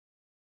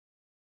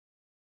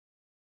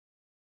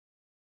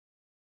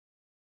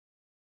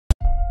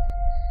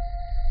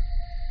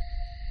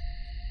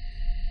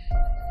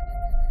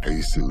I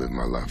used to live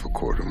my life a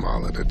quarter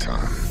mile at a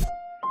time.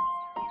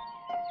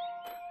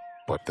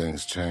 But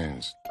things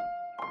changed.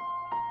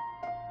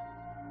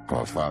 I'm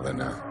a father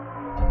now.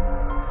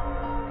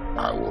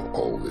 I will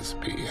always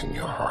be in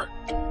your heart.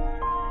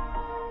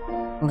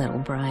 Little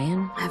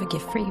Brian, I have a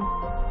gift for you.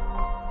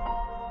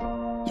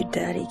 Your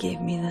daddy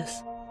gave me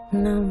this.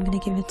 No, I'm gonna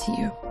give it to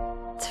you.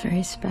 It's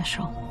very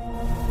special.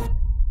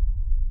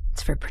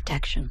 It's for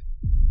protection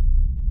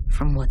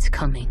from what's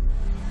coming.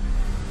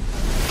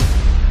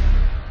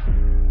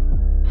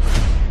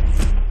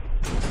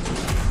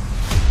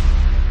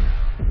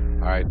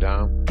 All right,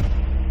 Dom.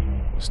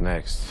 What's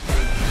next?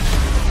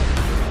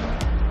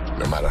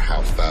 No matter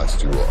how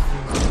fast you are.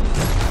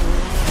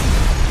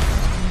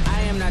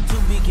 I am not to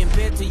be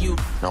compared to you.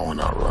 No one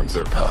outruns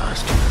their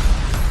past.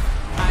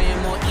 I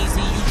am more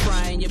easy, you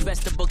trying your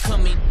best to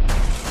become me.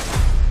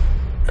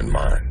 And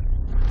mine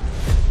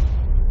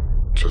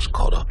just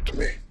caught up to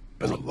me.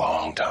 Been a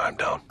long time,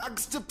 Dom.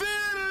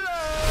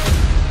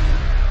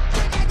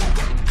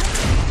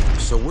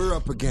 So we're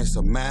up against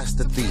a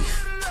master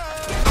thief,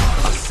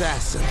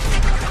 assassin,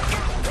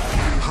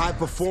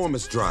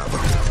 high-performance driver.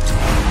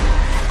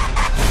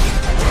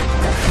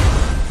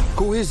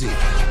 Who is he?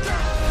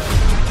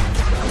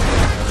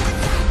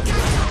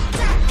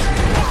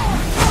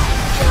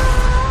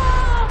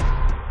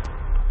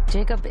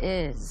 Jacob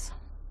is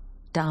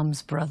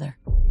Dom's brother.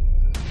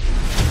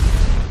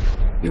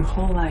 Your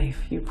whole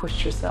life, you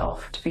pushed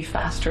yourself to be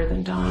faster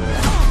than Dom,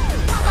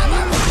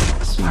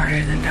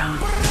 smarter than Dom,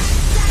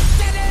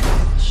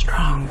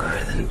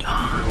 stronger than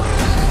Dom.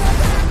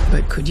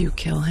 But could you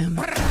kill him?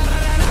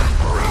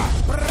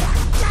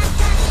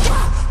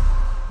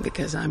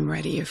 Because I'm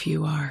ready if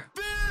you are.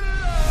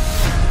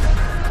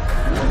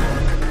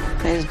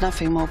 There's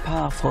nothing more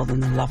powerful than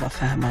the love of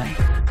family.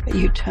 But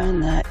you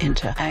turn that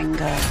into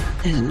anger,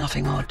 there's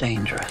nothing more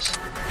dangerous.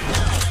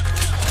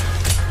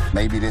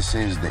 Maybe this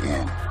is the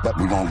end, but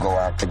we're gonna go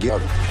out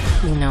together.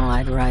 You know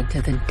I'd ride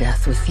to the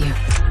death with you.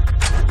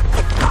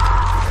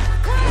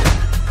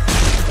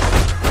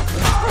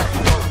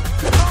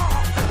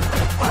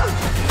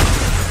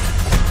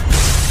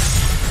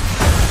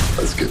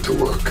 Let's get to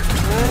work.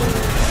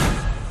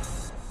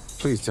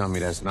 Please tell me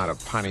that's not a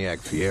Pontiac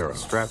Fiero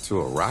strapped to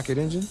a rocket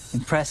engine?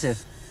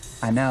 Impressive.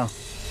 I know.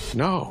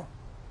 No.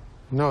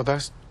 No,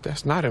 that's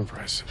not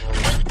impressive.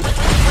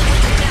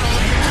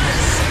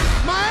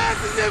 My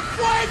ass is in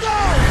fuego!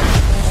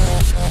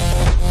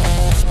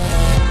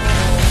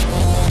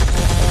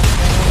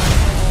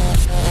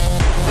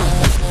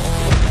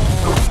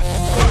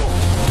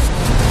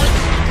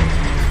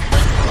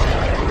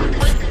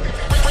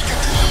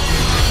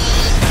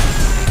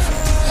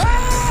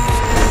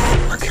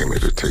 I came here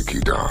to take you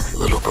down,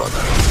 little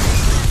brother.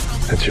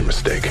 That's your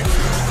mistake.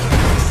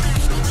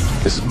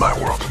 This is my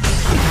world.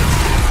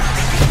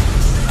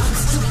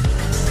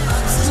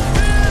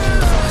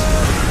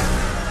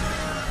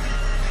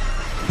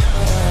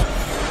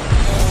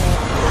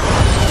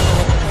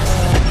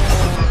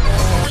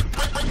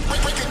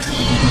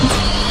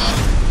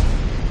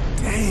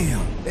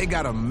 They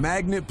got a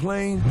magnet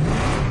plane?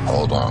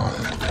 Hold on.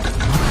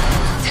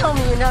 Tell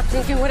me you're not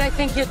thinking what I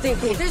think you're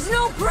thinking. There's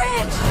no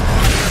bridge!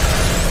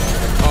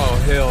 Oh,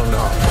 hell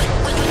no.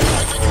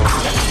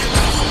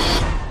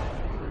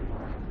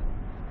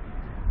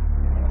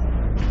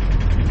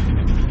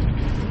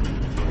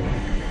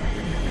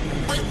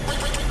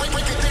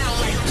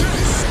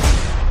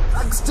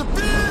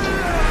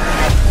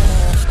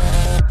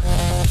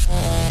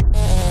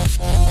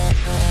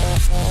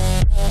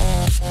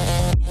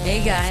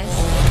 Hey, guys.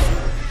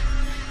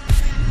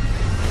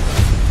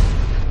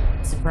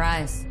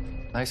 Surprise.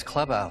 Nice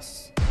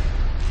clubhouse.